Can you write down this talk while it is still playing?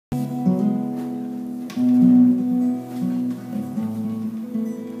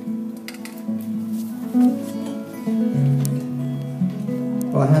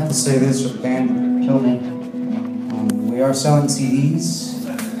to say this, or the band would kill me. We are selling CDs.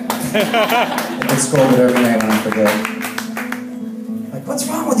 I get scolded every day when I forget. Like, what's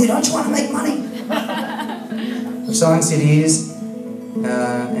wrong with you? Don't you want to make money? We're selling CDs,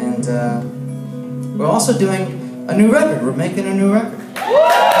 and we're also doing a new record. We're making a new record.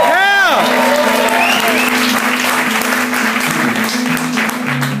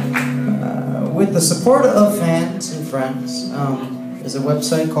 With the support of fans and friends, there's a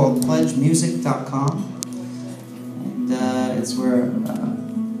website called pledgemusic.com, and it's where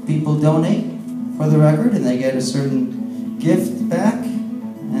people donate for the record, and they get a certain gift back,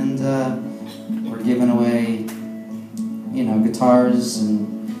 and we're giving away, you know, guitars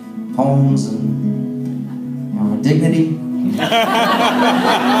and poems and, you know, dignity.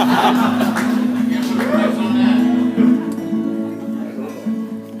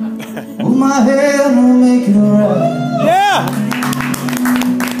 Hold my hand, we'll make it alright. Yeah!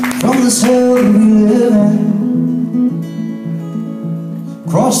 From this hell that we live in,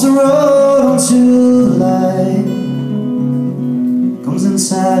 cross the road until the light comes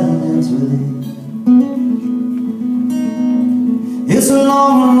inside and ends within. It's a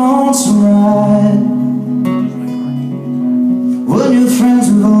long and lonesome ride when your friends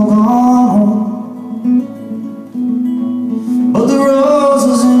have all gone home, but the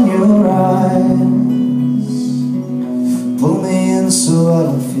roses in your eyes pull me in so I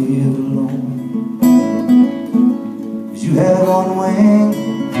don't feel alone. 'Cause you have one wing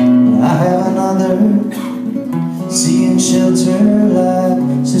and I have another, seeking shelter like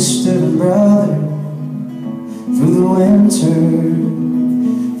sister and brother, through the winter,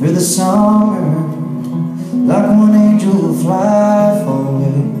 through the summer, like one angel will fly far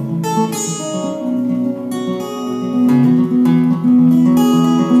away.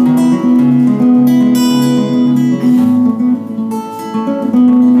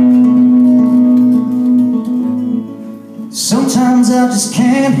 Sometimes I just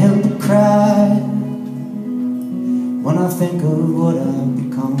can't help but cry when I think of what I've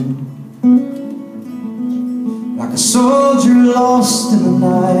become. Like a soldier lost in the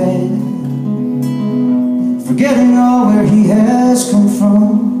night, forgetting all where he has come from.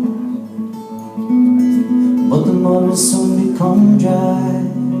 But the mud will soon become dry,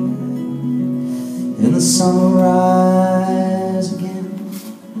 and the sun will rise again,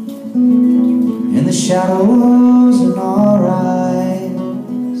 and the shadows in our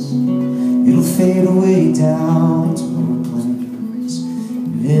eyes, it'll fade away down to our plains.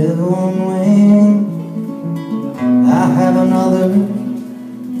 You have one wing, I have another,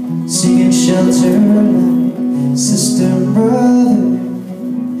 seeking shelter like sister and brother,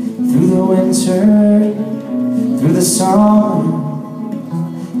 through the winter, through the summer,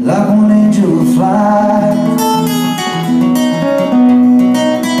 like one angel will fly.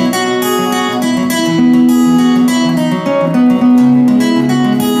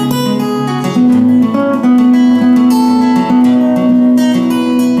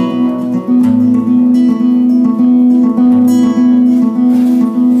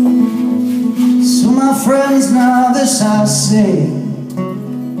 Friends, now this I say,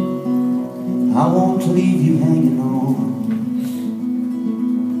 I won't leave you hanging on.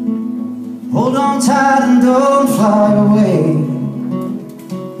 Hold on tight and don't fly away,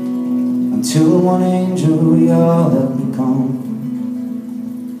 until one angel we all have become.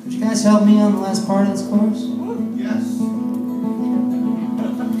 Could you guys help me on the last part of this chorus? Yes.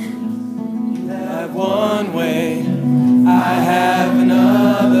 You have one way, I have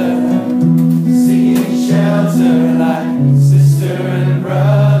another, shelter like sister and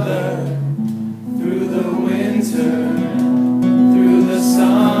brother, through the winter, through the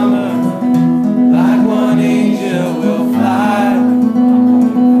summer, like one angel will fly.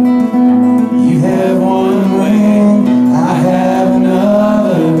 You have one wing, I have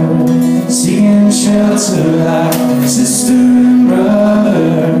another, seeking shelter like sister and brother,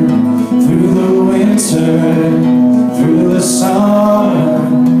 through the winter, through the summer,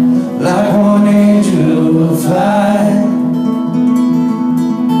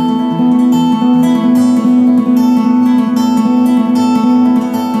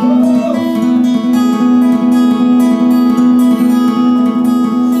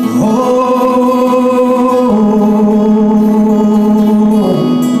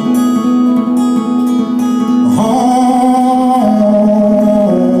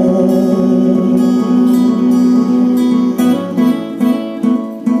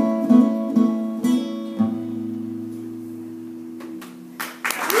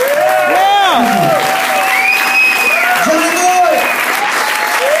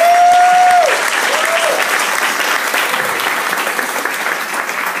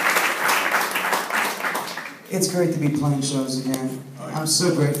 great to be playing shows again. I'm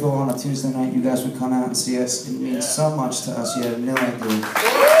so grateful on a Tuesday night you guys would come out and see us. It means so much to us, you have no idea.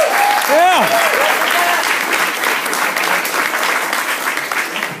 Yeah!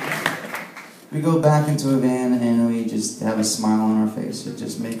 We go back into a van and we just have a smile on our face. It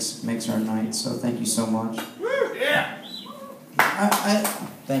just makes our night, so thank you so much. Yeah!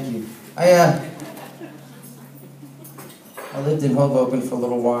 Thank you. I lived in Hoboken for a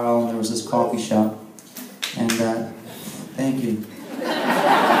little while, and there was this coffee shop. And, thank you.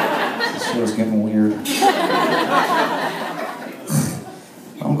 This show's getting weird.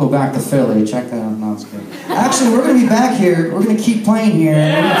 Don't go back to Philly, check that out. No, it's good. Actually, we're going to be back here. We're going to keep playing here,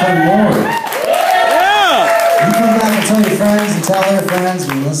 and we're going to play more. Yeah! You come back and tell your friends, and tell their friends,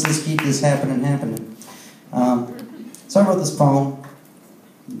 and let's just keep this happening. So I wrote this poem.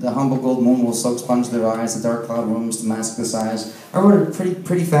 The humble gold moon will soak sponge their eyes, the dark cloud rooms to mask the sighs. I wrote it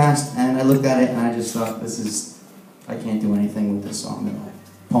pretty fast, and I looked at it and I just thought, I can't do anything with this song at all.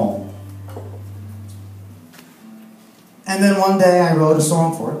 Poem. And then one day I wrote a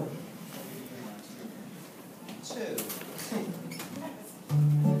song for it.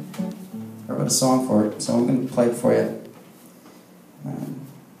 I wrote a song for it, so I'm going to play it for you.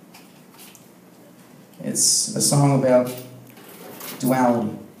 It's a song about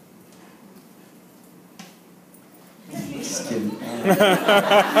duality. Just kidding.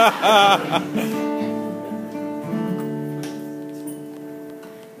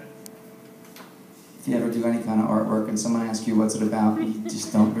 If you ever do any kind of artwork and someone asks you what's it about, you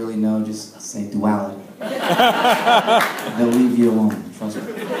just don't really know, just say duality. They'll leave you alone, trust me.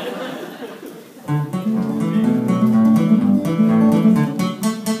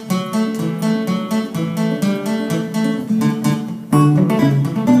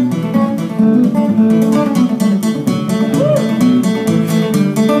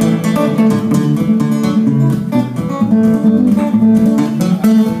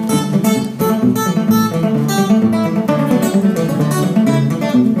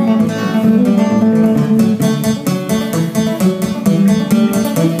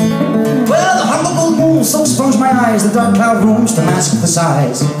 So sponge my eyes, the dark cloud rooms to mask the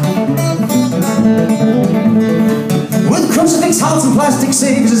sighs. With crucifix, hearts and plastic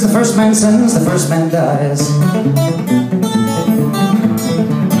saves, as the first man sins, the first man dies.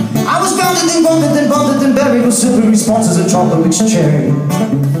 I was bounded and bonded and bonded and buried with silver responses and chocolate mixed cherry.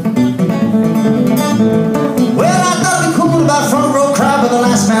 Well, I thought it'd be cool about front row crowd, but the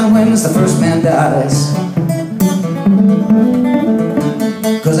last man wins, the first man dies.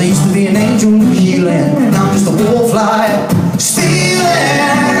 Cause I used to be an angel healing, now I'm just a wallfly stealing.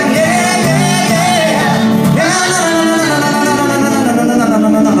 Yeah, yeah, yeah.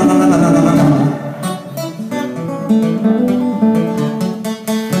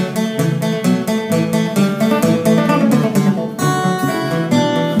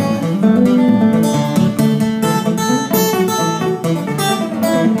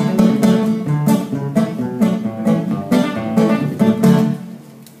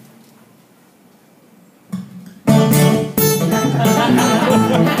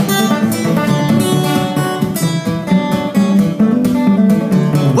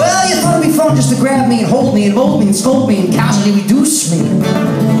 Just to grab me and hold me and mold me and sculpt me and casually reduce me.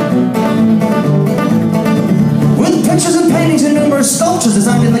 With pictures and paintings and numerous sculptures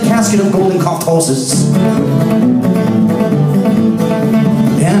designed in the casket of golden coughed horses.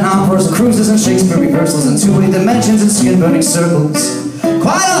 And operas and cruises and Shakespeare rehearsals and two-way dimensions and skin-burning circles.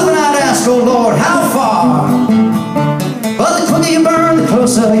 Quite often I'd ask, oh Lord, how far? But the quicker you burn, the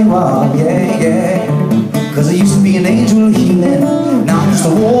closer you are, yeah, yeah. Cause I used to be an angel healing, now I'm just a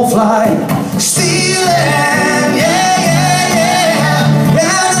wallfly stealing, yeah, yeah, yeah,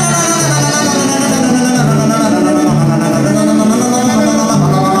 yeah.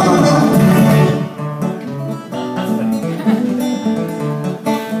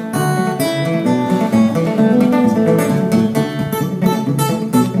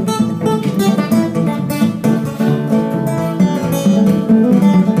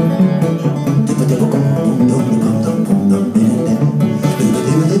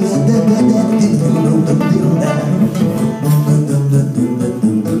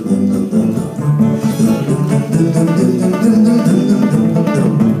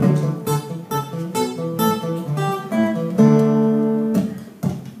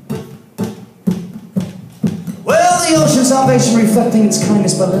 The ocean salvation reflecting its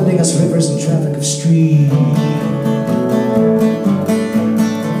kindness by lending us rivers and traffic of streams.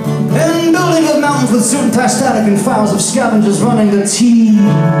 And building of mountains with super static and files of scavengers running the team.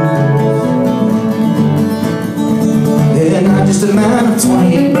 And I just a man of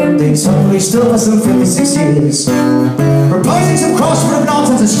 28 birthdays, hopefully still has some 56 years. Proposing some crossword of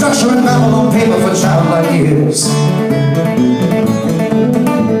nonsense and structure and babble on paper for childlike years.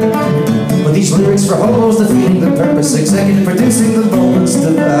 With these lyrics for hobos, defeating the purpose, executive producing the moments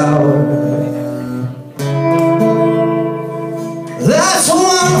devoured. That's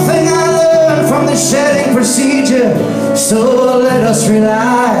one thing I learned from the shedding procedure, so let us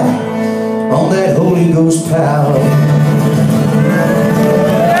rely on that Holy Ghost power.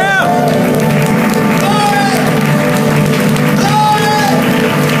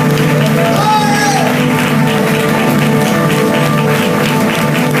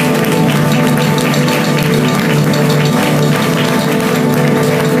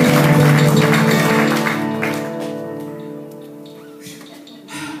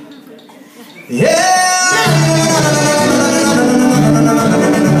 Yeah!